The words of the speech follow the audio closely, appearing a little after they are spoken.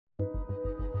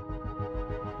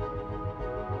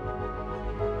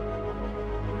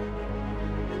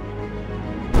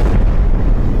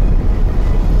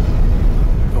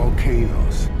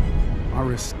Volcanoes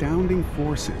are astounding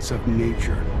forces of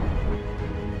nature.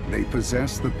 They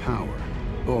possess the power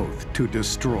both to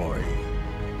destroy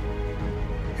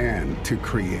and to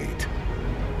create.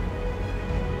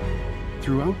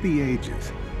 Throughout the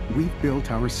ages, we've built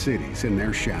our cities in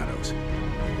their shadows,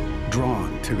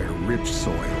 drawn to their rich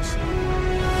soils.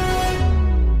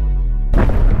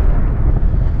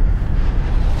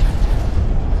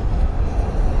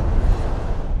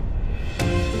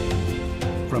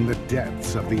 From the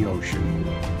depths of the ocean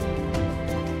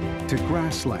to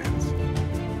grasslands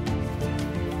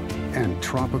and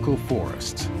tropical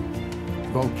forests,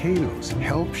 volcanoes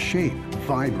help shape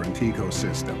vibrant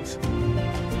ecosystems.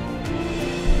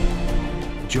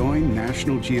 Join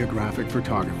National Geographic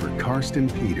photographer Carsten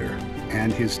Peter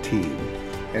and his team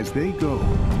as they go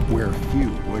where few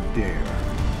would dare.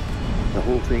 The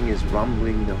whole thing is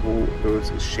rumbling, the whole earth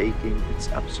is shaking. It's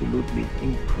absolutely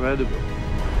incredible.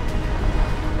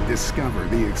 Discover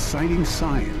the exciting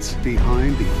science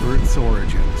behind the Earth's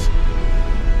origins.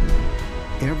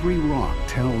 Every rock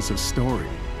tells a story,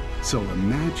 so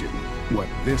imagine what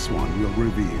this one will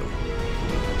reveal.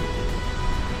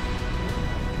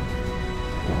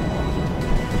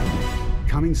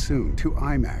 Coming soon to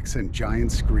IMAX and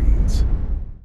giant screens.